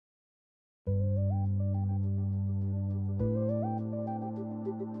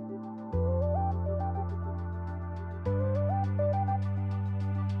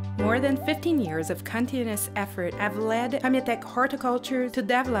More than 15 years of continuous effort have led Peatland Horticulture to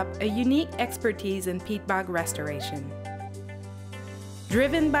develop a unique expertise in peat bog restoration.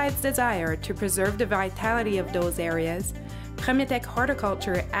 Driven by its desire to preserve the vitality of those areas, Peatland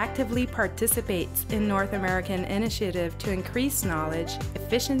Horticulture actively participates in North American initiative to increase knowledge,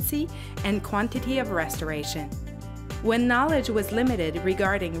 efficiency, and quantity of restoration. When knowledge was limited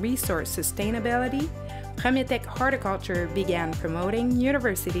regarding resource sustainability, Peatland Horticulture began promoting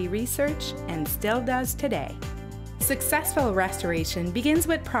university research and still does today. Successful restoration begins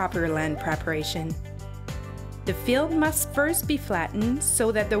with proper land preparation. The field must first be flattened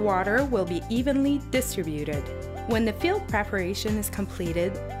so that the water will be evenly distributed. When the field preparation is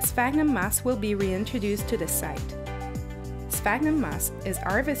completed, sphagnum moss will be reintroduced to the site. Sphagnum moss is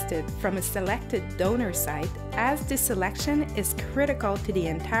harvested from a selected donor site, as this selection is critical to the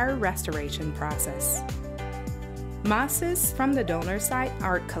entire restoration process. Mosses from the donor site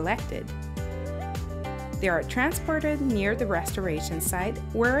are collected. They are transported near the restoration site,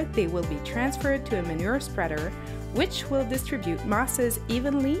 where they will be transferred to a manure spreader, which will distribute mosses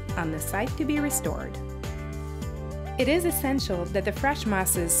evenly on the site to be restored. It is essential that the fresh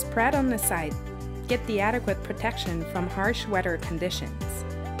mosses spread on the site get the adequate protection from harsh weather conditions.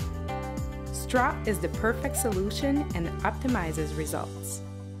 Straw is the perfect solution and optimizes results.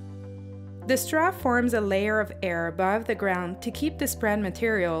 The straw forms a layer of air above the ground to keep the spread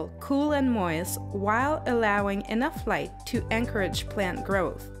material cool and moist while allowing enough light to encourage plant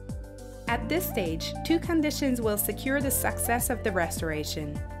growth. At this stage, two conditions will secure the success of the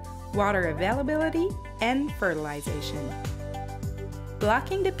restoration: water availability and fertilization.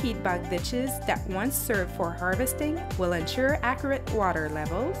 Blocking the peat bog ditches that once served for harvesting will ensure accurate water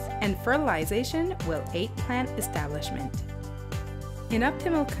levels, and fertilization will aid plant establishment. In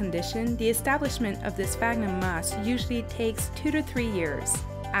optimal condition, the establishment of the sphagnum moss usually takes 2 to 3 years.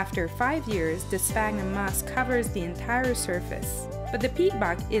 After 5 years, the sphagnum moss covers the entire surface, but the peat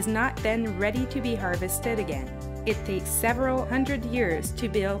bog is not then ready to be harvested again. It takes several hundred years to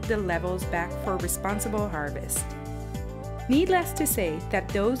build the levels back for responsible harvest. Needless to say that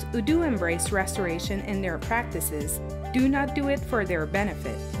those who do embrace restoration in their practices do not do it for their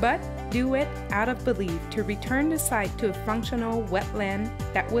benefit, but do it out of belief to return the site to a functional wetland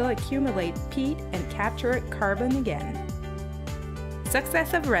that will accumulate peat and capture carbon again.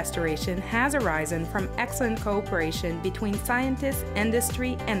 Success of restoration has arisen from excellent cooperation between scientists,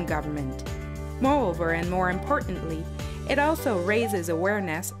 industry, and government. Moreover, and more importantly, it also raises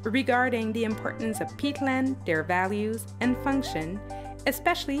awareness regarding the importance of peatland, their values and function,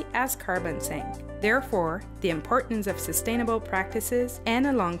 especially as carbon sink. Therefore, the importance of sustainable practices and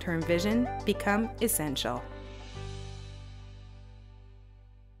a long-term vision become essential.